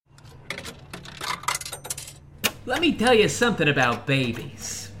Let me tell you something about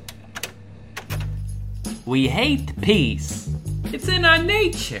babies. We hate peace. It's in our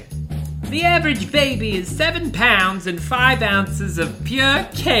nature. The average baby is 7 pounds and 5 ounces of pure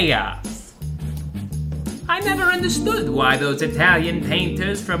chaos. I never understood why those Italian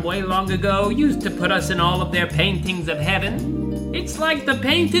painters from way long ago used to put us in all of their paintings of heaven. It's like the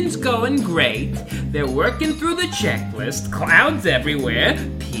painting's going great, they're working through the checklist, clouds everywhere,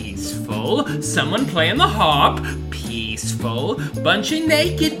 peaceful, someone playing the harp, peaceful, bunch of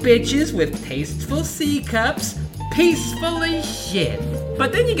naked bitches with tasteful C-cups, peaceful as shit.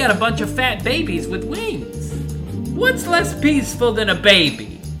 But then you got a bunch of fat babies with wings. What's less peaceful than a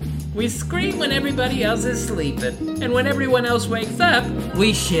baby? We scream when everybody else is sleeping, and when everyone else wakes up,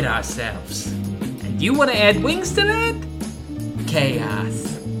 we shit ourselves. And you want to add wings to that?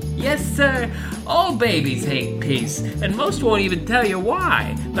 Chaos. Yes, sir. All babies hate peace, and most won't even tell you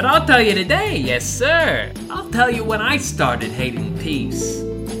why. But I'll tell you today, yes, sir. I'll tell you when I started hating peace.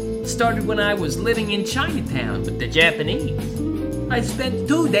 Started when I was living in Chinatown with the Japanese. I spent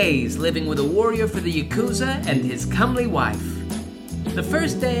 2 days living with a warrior for the Yakuza and his comely wife. The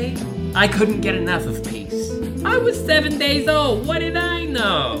first day, I couldn't get enough of peace. I was 7 days old, what did I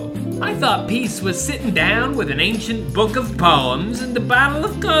know? I thought peace was sitting down with an ancient book of poems and a bottle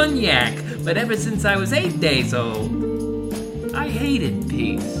of cognac, but ever since I was 8 days old, I hated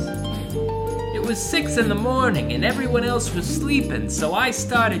peace. It was 6 in the morning and everyone else was sleeping, so I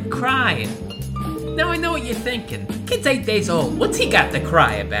started crying. Now I know what you're thinking. Kid's 8 days old, what's he got to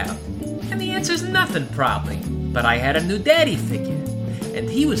cry about? And the answer's nothing probably, but I had a new daddy figure. And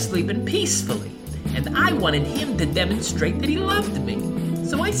he was sleeping peacefully, and I wanted him to demonstrate that he loved me.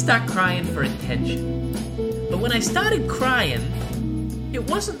 So I started crying for attention. But when I started crying, it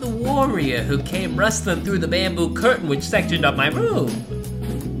wasn't the warrior who came rustling through the bamboo curtain which sectioned up my room.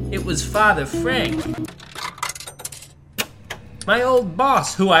 It was Father Frank, my old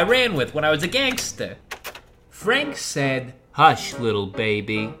boss who I ran with when I was a gangster. Frank said, "Hush, little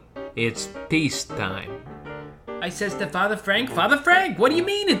baby, it's peacetime." I says to Father Frank, "Father Frank, what do you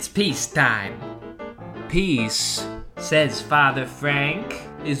mean it's peacetime?" "Peace," says Father Frank,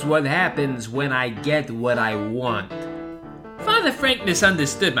 "is what happens when I get what I want." Father Frank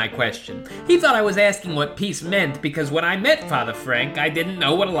misunderstood my question. He thought I was asking what peace meant because when I met Father Frank, I didn't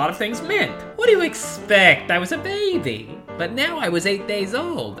know what a lot of things meant. What do you expect? I was a baby. But now I was 8 days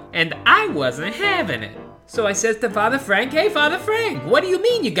old, and I wasn't having it. So I says to Father Frank, "Hey, Father Frank, what do you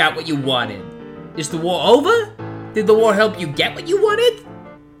mean you got what you wanted? Is the war over? Did the war help you get what you wanted?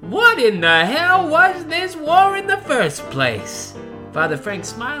 What in the hell was this war in the first place?" Father Frank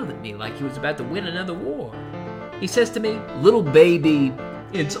smiled at me like he was about to win another war. He says to me, "Little baby,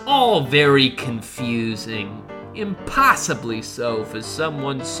 it's all very confusing. Impossibly so for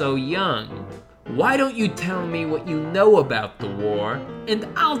someone so young. Why don't you tell me what you know about the war, and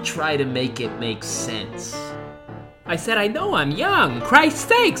I'll try to make it make sense." I said, "I know I'm young. Christ's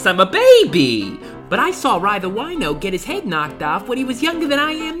sakes, I'm a baby. But I saw Ryder Wino get his head knocked off when he was younger than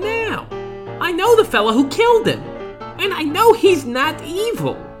I am now. I know the fella who killed him. And I know he's not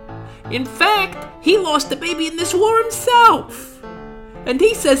evil. In fact, he lost the baby in this war himself. And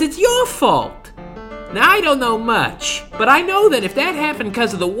he says it's your fault. Now, I don't know much, but I know that if that happened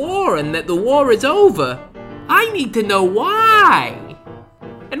because of the war and that the war is over, I need to know why."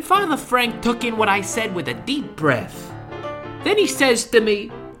 And Father Frank took in what I said with a deep breath. Then he says to me,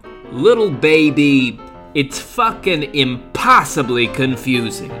 "Little baby, it's fucking impossibly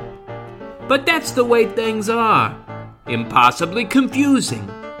confusing. But that's the way things are. Impossibly confusing.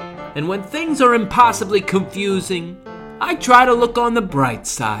 And when things are impossibly confusing, I try to look on the bright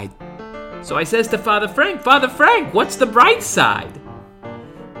side." So I says to Father Frank, "Father Frank, what's the bright side?"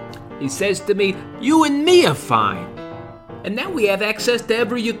 He says to me, "You and me are fine. And now we have access to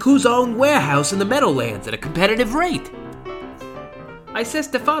every Yakuza-owned warehouse in the Meadowlands at a competitive rate." I says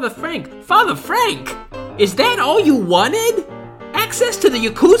to Father Frank, "Father Frank, is that all you wanted? Access to the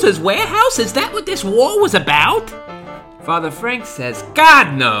Yakuza's warehouse? Is that what this war was about?" Father Frank says,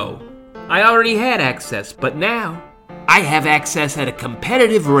 "God, no. I already had access, but now I have access at a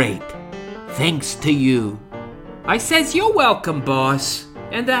competitive rate. Thanks to you." I says, "You're welcome, boss.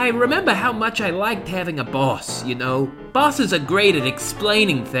 And I remember how much I liked having a boss, you know. Bosses are great at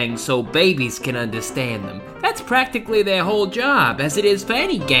explaining things so babies can understand them. That's practically their whole job, as it is for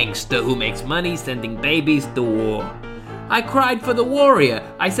any gangster who makes money sending babies to war." I cried for the warrior.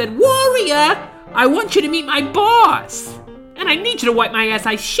 I said, "Warrior, I want you to meet my boss. And I need you to wipe my ass,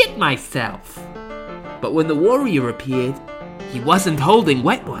 I shit myself." But when the warrior appeared, he wasn't holding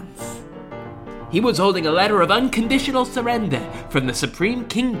wet ones. He was holding a letter of unconditional surrender from the supreme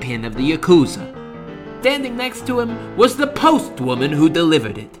kingpin of the Yakuza. Standing next to him was the postwoman who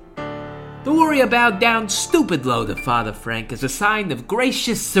delivered it. The warrior bowed down stupid low to Father Frank as a sign of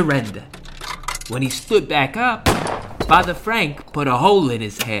gracious surrender. When he stood back up, Father Frank put a hole in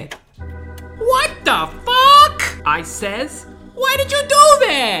his head. "What the fuck?" I says. "Why did you do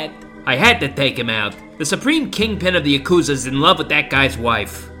that?" "I had to take him out. The supreme kingpin of the Yakuza's in love with that guy's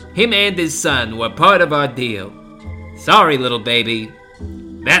wife. Him and his son were part of our deal. Sorry, little baby.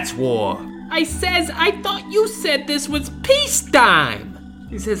 That's war." I says, "I thought you said this was peacetime."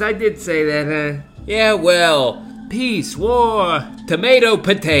 He says, "I did say that, huh? Yeah, well, peace, war, tomato,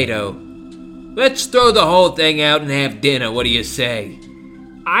 potato. Let's throw the whole thing out and have dinner, what do you say?"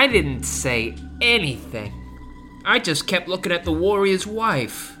 I didn't say anything. I just kept looking at the warrior's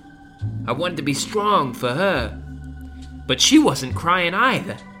wife. I wanted to be strong for her. But she wasn't crying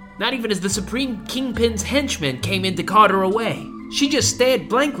either. Not even as the Supreme Kingpin's henchmen came in to cart her away. She just stared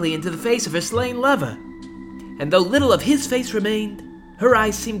blankly into the face of her slain lover. And though little of his face remained, her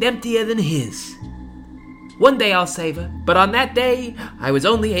eyes seemed emptier than his. One day I'll save her, but on that day, I was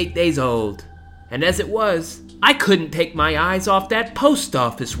only 8 days old. And as it was, I couldn't take my eyes off that post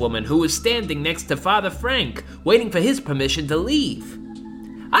office woman who was standing next to Father Frank, waiting for his permission to leave.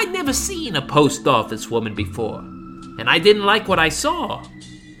 I'd never seen a post office woman before, and I didn't like what I saw.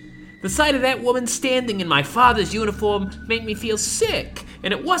 The sight of that woman standing in my father's uniform made me feel sick,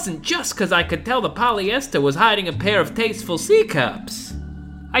 and it wasn't just because I could tell the polyester was hiding a pair of tasteful C-cups.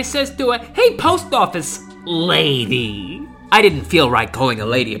 I says to her, "Hey, post office lady." I didn't feel right calling a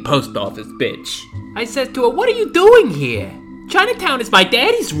lady a post office bitch. I says to her, "What are you doing here? Chinatown is my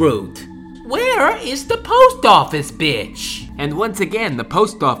daddy's route. Where is the post office, bitch?" And once again, the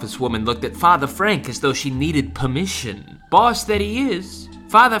post office woman looked at Father Frank as though she needed permission. Boss that he is,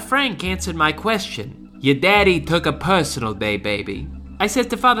 Father Frank answered my question. "Your daddy took a personal day, baby." I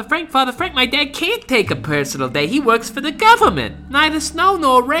said to Father Frank, "My dad can't take a personal day. He works for the government. Neither snow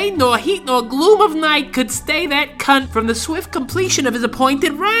nor rain nor heat nor gloom of night could stay that cunt from the swift completion of his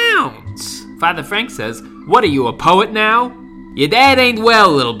appointed rounds." Father Frank says, "What are you, a poet now? Your dad ain't well,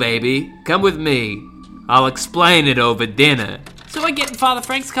 little baby. Come with me. I'll explain it over dinner." So I get in Father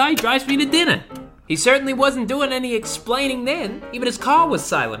Frank's car, he drives me to dinner. He certainly wasn't doing any explaining then. Even his car was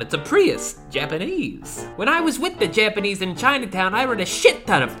silent. It's a Prius, Japanese. When I was with the Japanese in Chinatown, I read a shit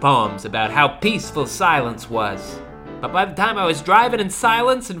ton of poems about how peaceful silence was. But by the time I was driving in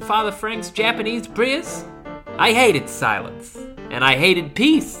silence in Father Frank's Japanese Prius, I hated silence, and I hated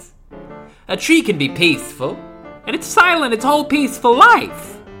peace. A tree can be peaceful, and it's silent its whole peaceful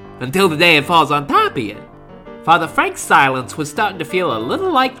life, until the day it falls on top of you. Father Frank's silence was starting to feel a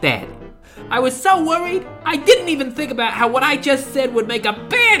little like that. I was so worried, I didn't even think about how what I just said would make a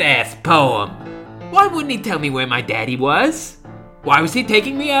badass poem. Why wouldn't he tell me where my daddy was? Why was he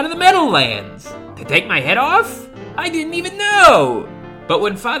taking me out of the Meadowlands? To take my head off? I didn't even know. But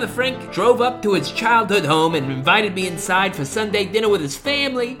when Father Frank drove up to his childhood home and invited me inside for Sunday dinner with his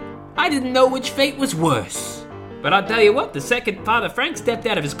family, I didn't know which fate was worse. But I'll tell you what, the second Father Frank stepped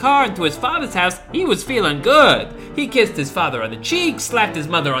out of his car into his father's house, he was feeling good. He kissed his father on the cheek, slapped his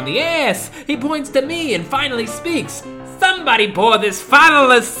mother on the ass. He points to me and finally speaks. "Somebody pour this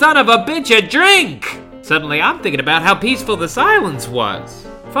fatherless son of a bitch a drink!" Suddenly I'm thinking about how peaceful the silence was.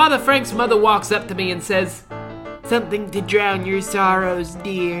 Father Frank's mother walks up to me and says, "Something to drown your sorrows,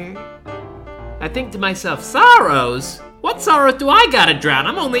 dear." I think to myself, sorrows? What sorrows do I gotta drown?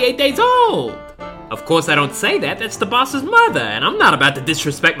 I'm only 8 days old. Of course I don't say that, that's the boss's mother, and I'm not about to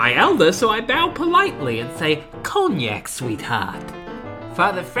disrespect my elder, so I bow politely and say, "Cognac, sweetheart."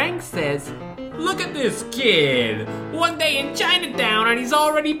 Father Frank says, "Look at this kid. One day in Chinatown and he's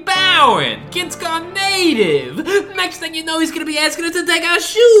already bowing. Kid's gone native. Next thing you know, he's gonna be asking us to take our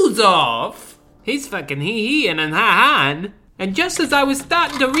shoes off." He's fucking hee-hee and ha-han. And just as I was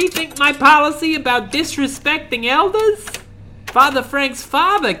starting to rethink my policy about disrespecting elders, Father Frank's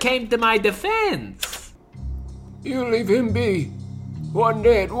father came to my defense. "You leave him be. One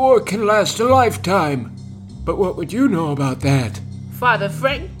day at war can last a lifetime. But what would you know about that?" Father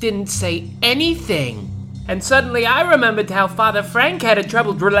Frank didn't say anything. And suddenly I remembered how Father Frank had a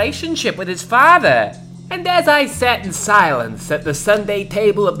troubled relationship with his father. And as I sat in silence at the Sunday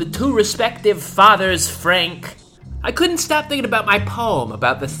table of the two respective fathers Frank, I couldn't stop thinking about my poem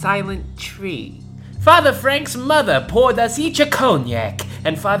about the silent tree. Father Frank's mother poured us each a cognac,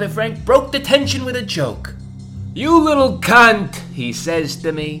 and Father Frank broke the tension with a joke. "You little cunt," he says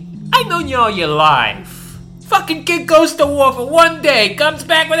to me. "I known you all your life. Fucking kid goes to war for one day, comes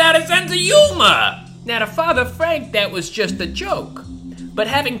back without a sense of humor." Now to Father Frank, that was just a joke. But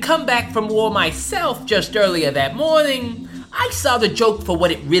having come back from war myself just earlier that morning, I saw the joke for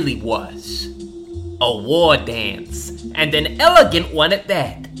what it really was. a war dance, and an elegant one at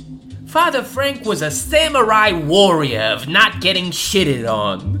that. Father Frank was a samurai warrior of not getting shitted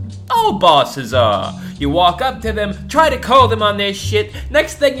on. All bosses are. You walk up to them, try to call them on their shit,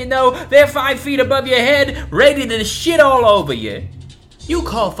 next thing you know, they're 5 feet above your head, ready to shit all over you. You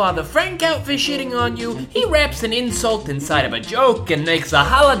call Father Frank out for shitting on you, he wraps an insult inside of a joke and makes a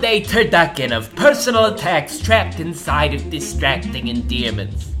holiday turducken of personal attacks trapped inside of distracting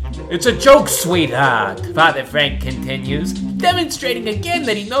endearments. It's a joke, sweetheart, Father Frank continues, demonstrating again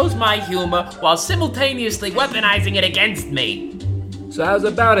that he knows my humor while simultaneously weaponizing it against me. So how's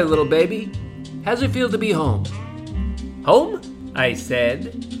about it, little baby? How's it feel to be home? Home? I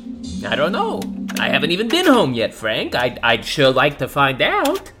said. I don't know. I haven't even been home yet, Frank. I'd sure like to find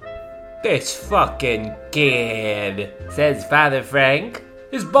out. This fucking kid, says Father Frank.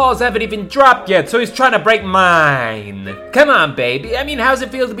 His balls haven't even dropped yet, so he's trying to break mine. Come on, baby. I mean, how's it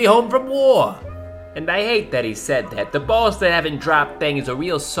feel to be home from war? And I hate that he said that. The balls that haven't dropped thing is a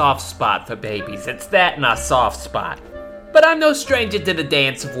real soft spot for babies. It's that and a soft spot. But I'm no stranger to the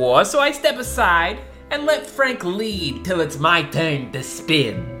dance of war, so I step aside and let Frank lead till it's my turn to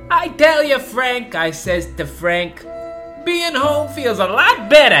spin. I tell you, Frank, I says to Frank, being home feels a lot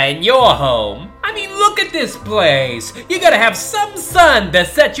better in your home. I mean, look at this place. You gotta have some sun to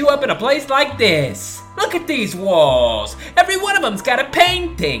set you up in a place like this. Look at these walls. Every one of them's got a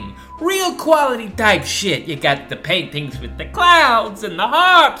painting. Real quality type shit. You got the paintings with the clouds and the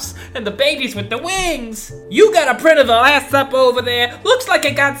harps and the babies with the wings. You got a print of the Last Supper over there. Looks like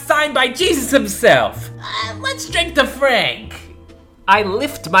it got signed by Jesus himself. Let's drink to Frank. I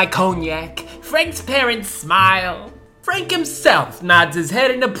lift my cognac. Frank's parents smile. Frank himself nods his head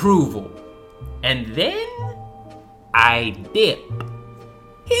in approval. And then I dip.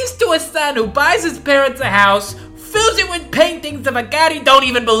 Here's to a son who buys his parents a house, fills it with paintings of a god he don't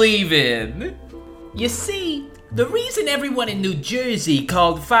even believe in. You see, the reason everyone in New Jersey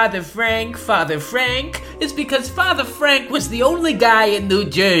called Father Frank is because Father Frank was the only guy in New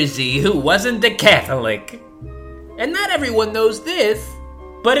Jersey who wasn't a Catholic. And not everyone knows this,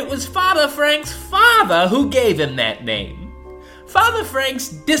 but it was Father Frank's father who gave him that name. Father Frank's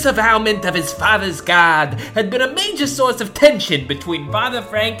disavowment of his father's God had been a major source of tension between Father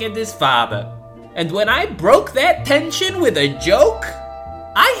Frank and his father. And when I broke that tension with a joke,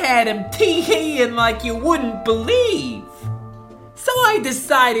 I had him tee-heeing like you wouldn't believe. So I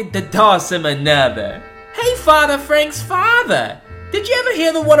decided to toss him another. Hey, Father Frank's father, did you ever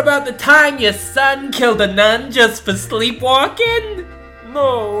hear the one about the time your son killed a nun just for sleepwalking?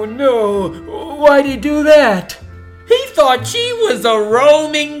 No, why'd he do that? He thought she was a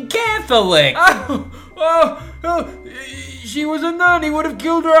Roman Catholic. She was a nun. He would have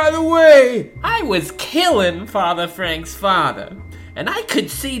killed her either way. I was killing Father Frank's father, and I could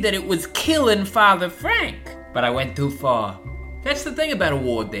see that it was killing Father Frank, but I went too far. That's the thing about a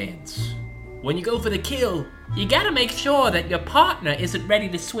war dance. When you go for the kill, you gotta make sure that your partner isn't ready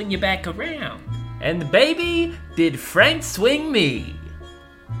to swing you back around. And baby, did Frank swing me.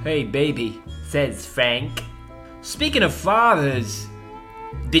 Hey, baby, says Frank. Speaking of fathers,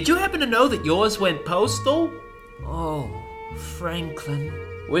 did you happen to know that yours went postal? Oh, Franklin,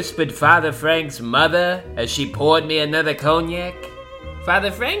 whispered Father Frank's mother as she poured me another cognac.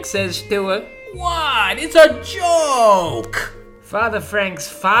 Father Frank says to her, "What? It's a joke!" Father Frank's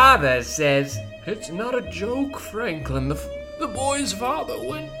father says, "It's not a joke, Franklin. The boy's father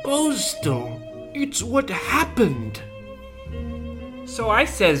went postal. It's what happened." So I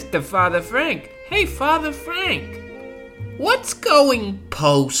says to Father Frank, "Hey, Father Frank, what's going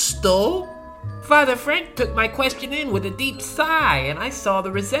postal?" Father Frank took my question in with a deep sigh, and I saw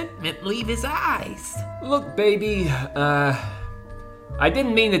the resentment leave his eyes. "Look, baby, I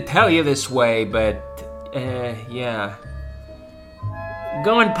didn't mean to tell you this way, but, yeah.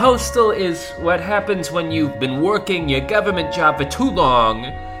 Going postal is what happens when you've been working your government job for too long,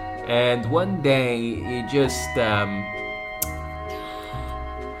 and one day you just,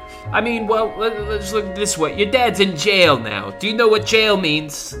 let's look this way. Your dad's in jail now. Do you know what jail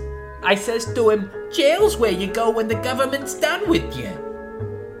means?" I says to him, "Jail's where you go when the government's done with you."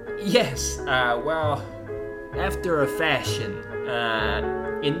 "Yes, after a fashion.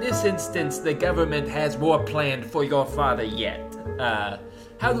 In this instance, the government has more planned for your father yet.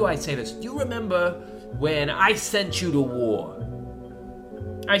 How do I say this? Do you remember when I sent you to war?"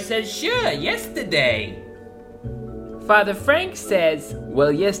 I said, "Sure, yesterday." Father Frank says,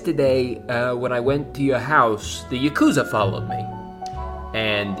 "Well, yesterday, when I went to your house, the Yakuza followed me.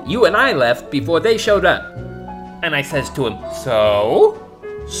 And you and I left before they showed up." And I says to him, "So?"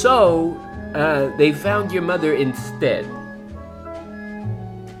 "So, they found your mother instead.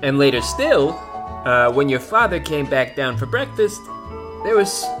 And later still, When your father came back down for breakfast, there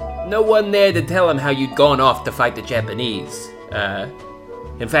was no one there to tell him how you'd gone off to fight the Japanese.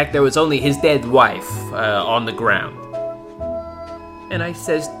 In fact, there was only his dead wife on the ground. And I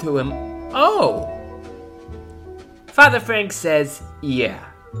says to him, "Oh." Father Frank says, "Yeah."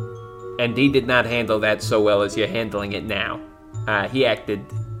 And he did not handle that so well as you're handling it now. He acted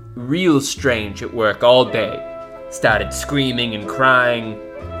real strange at work all day. Started screaming and crying,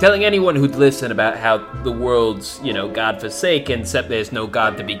 telling anyone who'd listen about how the world's, God-forsaken, except there's no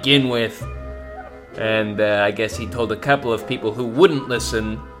God to begin with. And I guess he told a couple of people who wouldn't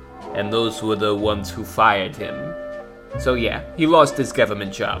listen, and those were the ones who fired him. So yeah, he lost his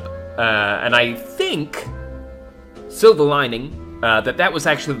government job. And I think, silver lining, that was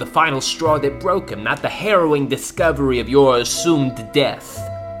actually the final straw that broke him, not the harrowing discovery of your assumed death.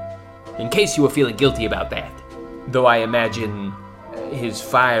 In case you were feeling guilty about that. Though I imagine his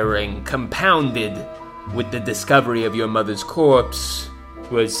firing, compounded with the discovery of your mother's corpse,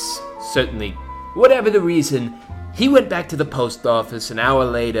 was certainly, whatever the reason, he went back to the post office an hour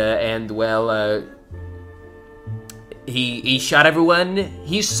later and, he shot everyone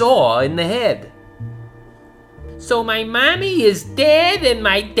he saw in the head. So my mommy is dead and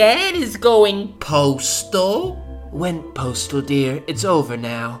my dad is going postal? Went postal, dear. It's over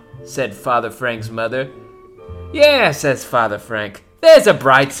now, said Father Frank's mother. Yeah, says Father Frank. There's a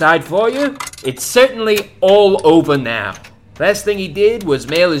bright side for you. It's certainly all over now. Last thing he did was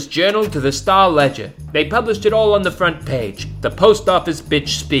mail his journal to the Star-Ledger. They published it all on the front page. The post office bitch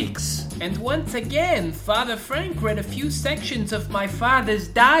speaks. And once again, Father Frank read a few sections of my father's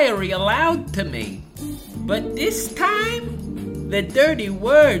diary aloud to me. But this time, the dirty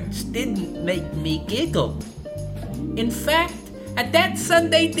words didn't make me giggle. In fact, at that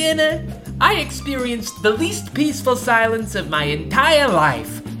Sunday dinner, I experienced the least peaceful silence of my entire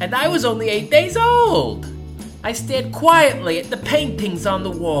life, and I was only 8 days old. I stared quietly at the paintings on the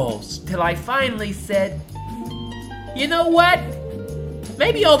walls, till I finally said, "You know what?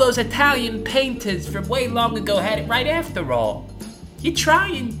 Maybe all those Italian painters from way long ago had it right after all. You try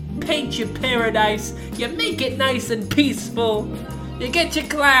and paint your paradise, you make it nice and peaceful. You get your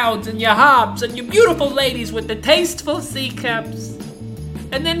clouds and your harps and your beautiful ladies with the tasteful sea cups.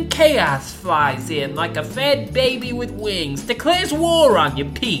 And then chaos flies in like a fed baby with wings, declares war on your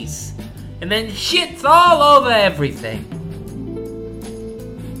peace, and then shits all over everything."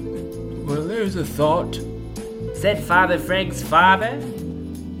 "Well, there's a thought," said Father Frank's father.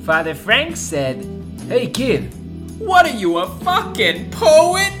 Father Frank said, "Hey kid, what are you, a fucking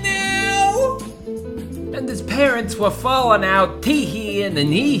poet now?" And his parents were falling out, tee-heeing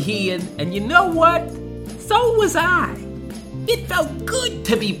and hee-heeing, and you know what? So was I. It felt good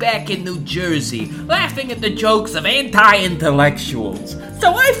to be back in New Jersey, laughing at the jokes of anti-intellectuals.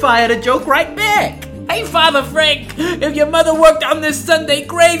 So I fired a joke right back. "Hey, Father Frank, if your mother worked on this Sunday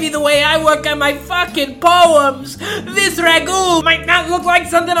gravy the way I work on my fucking poems, this ragu might not look like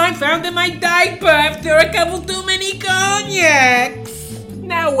something I found in my diaper after a couple too many cognacs."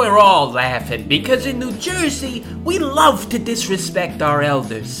 Now we're all laughing because in New Jersey, we love to disrespect our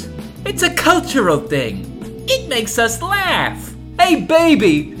elders. It's a cultural thing. It makes us laugh. "Hey,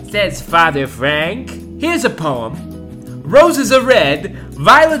 baby," says Father Frank, "here's a poem. Roses are red,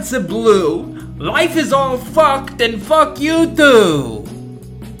 violets are blue, life is all fucked and fuck you too."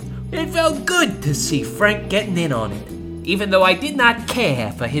 It felt good to see Frank getting in on it, even though I did not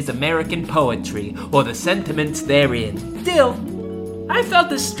care for his American poetry or the sentiments therein. Still, I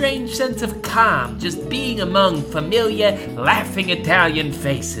felt a strange sense of calm just being among familiar, laughing Italian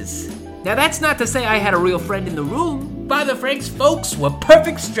faces. Now that's not to say I had a real friend in the room. Father Frank's folks were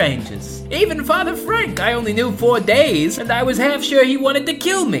perfect strangers. Even Father Frank I only knew 4 days, and I was half sure he wanted to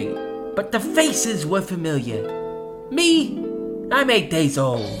kill me. But the faces were familiar. Me, I'm 8 days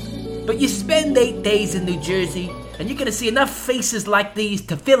old. But you spend 8 days in New Jersey, and you're gonna see enough faces like these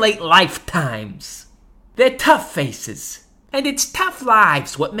to fill 8 lifetimes. They're tough faces, and it's tough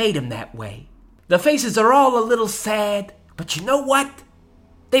lives what made them that way. The faces are all a little sad, but you know what?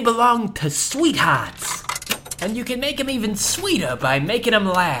 They belong to sweethearts. And you can make them even sweeter by making them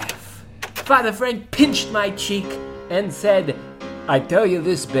laugh. Father Frank pinched my cheek and said, "I tell you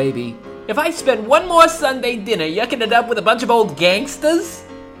this, baby, if I spend one more Sunday dinner yucking it up with a bunch of old gangsters,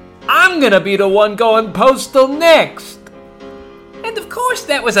 I'm gonna be the one going postal next." And of course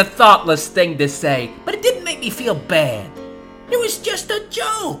that was a thoughtless thing to say, but it didn't make me feel bad. It was just a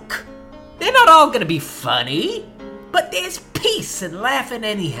joke. They're not all gonna be funny, but there's peace in laughing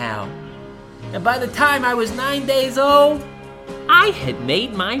anyhow. And by the time I was 9 days old, I had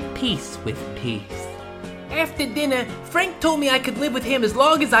made my peace with peace. After dinner, Frank told me I could live with him as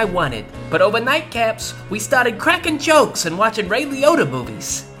long as I wanted. But over nightcaps, we started cracking jokes and watching Ray Liotta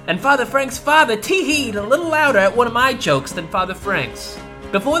movies. And Father Frank's father tee-heed a little louder at one of my jokes than Father Frank's.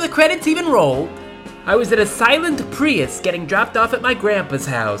 Before the credits even rolled, I was in a silent Prius getting dropped off at my grandpa's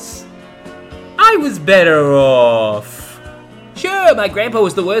house. I was better off. Sure, my grandpa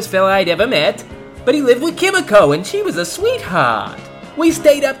was the worst fella I'd ever met, but he lived with Kimiko and she was a sweetheart. We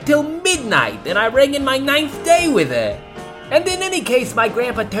stayed up till midnight and I rang in my 9th day with her. And in any case, my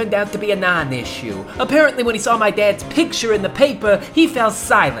grandpa turned out to be a non-issue. Apparently when he saw my dad's picture in the paper, he fell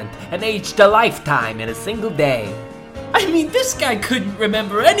silent and aged a lifetime in a single day. I mean, this guy couldn't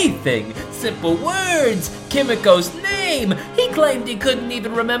remember anything. Simple words, Kimiko's name. He claimed he couldn't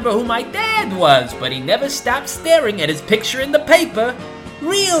even remember who my dad was, but he never stopped staring at his picture in the paper.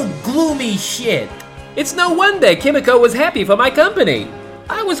 Real gloomy shit. It's no wonder Kimiko was happy for my company.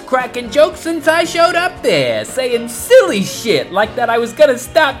 I was cracking jokes since I showed up there, saying silly shit like that I was gonna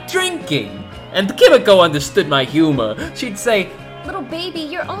stop drinking. And Kimiko understood my humor. She'd say, "Little baby,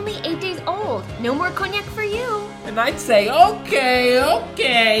 you're only 8 days old. No more cognac for you." and I'd say,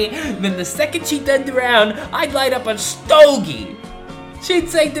 okay. Then the second she turned around, I'd light up a stogie. She'd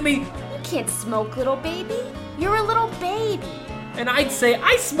say to me, "You can't smoke, little baby. You're a little baby." and I'd say,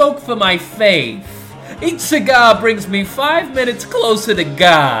 I smoke for my faith. Each cigar brings me 5 minutes closer to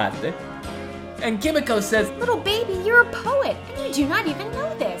God. And Kimiko says, "Little baby, you're a poet, and you do not even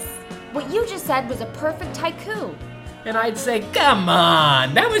know this. What you just said was a perfect haiku." and I'd say, come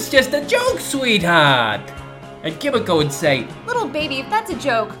on, that was just a joke, sweetheart. And Kimiko would say, "Little baby, if that's a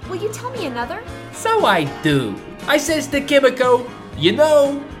joke, will you tell me another?" so I do. I says to Kimiko, you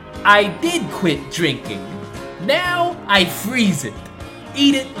know, I did quit drinking. Now I freeze it.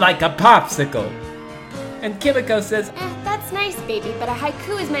 Eat it like a popsicle. And Kimiko says, That's nice, baby, but a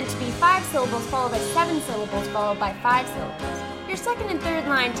haiku is meant to be 5 syllables followed by 7 syllables followed by 5 syllables. Your second and third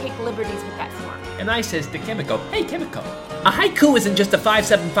line take liberties with that form. and I says to Kimiko, hey Kimiko, a haiku isn't just a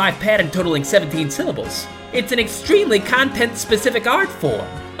 5-7-5 pattern totaling 17 syllables. It's an extremely content-specific art form.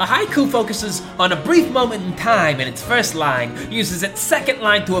 A haiku focuses on a brief moment in time in its first line, uses its second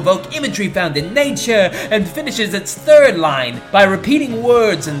line to evoke imagery found in nature, and finishes its third line by repeating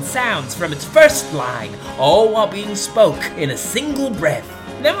words and sounds from its first line, all while being spoke in a single breath.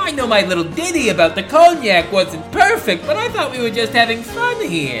 Now I know my little ditty about the cognac wasn't perfect, but I thought we were just having fun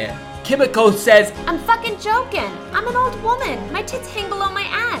here. Kimiko says, I'm fucking joking. I'm an old woman. My tits hang below my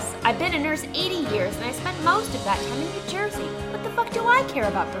ass. I've been a nurse 80 years and I spent most of that time in New Jersey. What the fuck do I care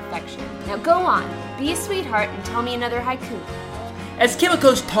about perfection? Now go on, be a sweetheart and tell me another haiku. As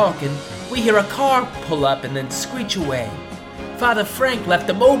Kimiko's talking, we hear a car pull up and then screech away. Father Frank left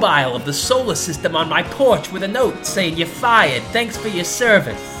the mobile of the solar system on my porch with a note saying, you're fired, thanks for your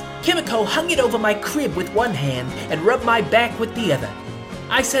service. Kimiko hung it over my crib with one hand and rubbed my back with the other.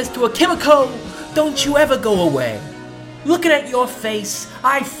 I says to her, Kimiko, don't you ever go away. Looking at your face,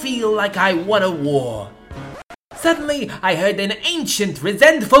 I feel like I won a war. Suddenly, I heard an ancient,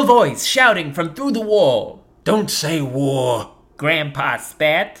 resentful voice shouting from through the wall. Don't say war, Grandpa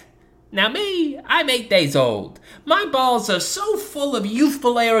spat. Now me, I'm 8 days old. My balls are so full of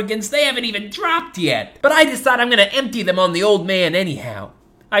youthful arrogance they haven't even dropped yet. But I decide I'm gonna empty them on the old man anyhow.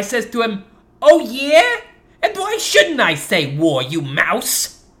 I says to him, oh yeah? And why shouldn't I say war, you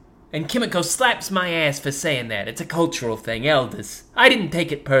mouse? And Kimiko slaps my ass for saying that. It's a cultural thing, elders. I didn't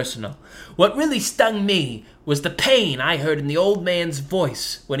take it personal. What really stung me was the pain I heard in the old man's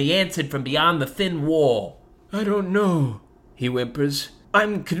voice when he answered from beyond the thin wall. I don't know, he whimpers.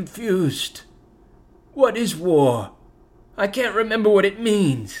 I'm confused. What is war? I can't remember what it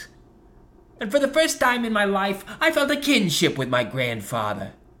means. And for the first time in my life, I felt a kinship with my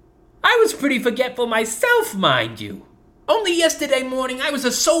grandfather. I was pretty forgetful myself, mind you. Only yesterday morning I was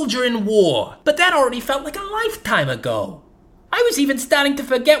a soldier in war, but that already felt like a lifetime ago. I was even starting to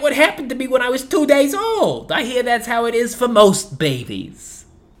forget what happened to me when I was 2 days old. I hear that's how it is for most babies.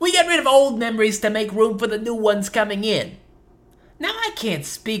 We get rid of old memories to make room for the new ones coming in. Now I can't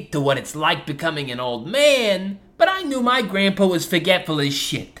speak to what it's like becoming an old man, but I knew my grandpa was forgetful as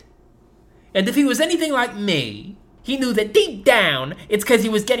shit. And if he was anything like me, he knew that deep down, it's because he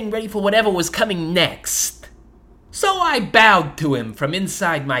was getting ready for whatever was coming next. So I bowed to him from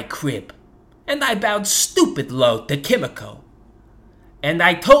inside my crib, and I bowed stupid low to Kimiko. And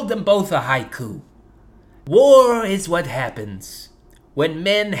I told them both a haiku. War is what happens when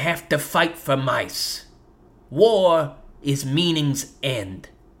men have to fight for mice. War is meaning's end.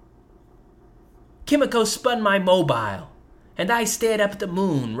 Kimiko spun my mobile, and I stared up at the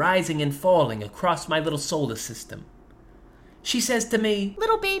moon rising and falling across my little solar system. She says to me,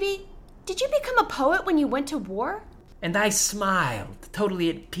 Little baby, Did you become a poet when you went to war? And I smiled, totally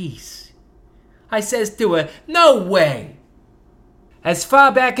at peace. I says to her, no way. As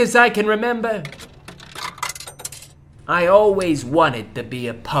far back as I can remember, I always wanted to be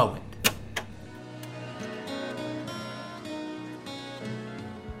a poet.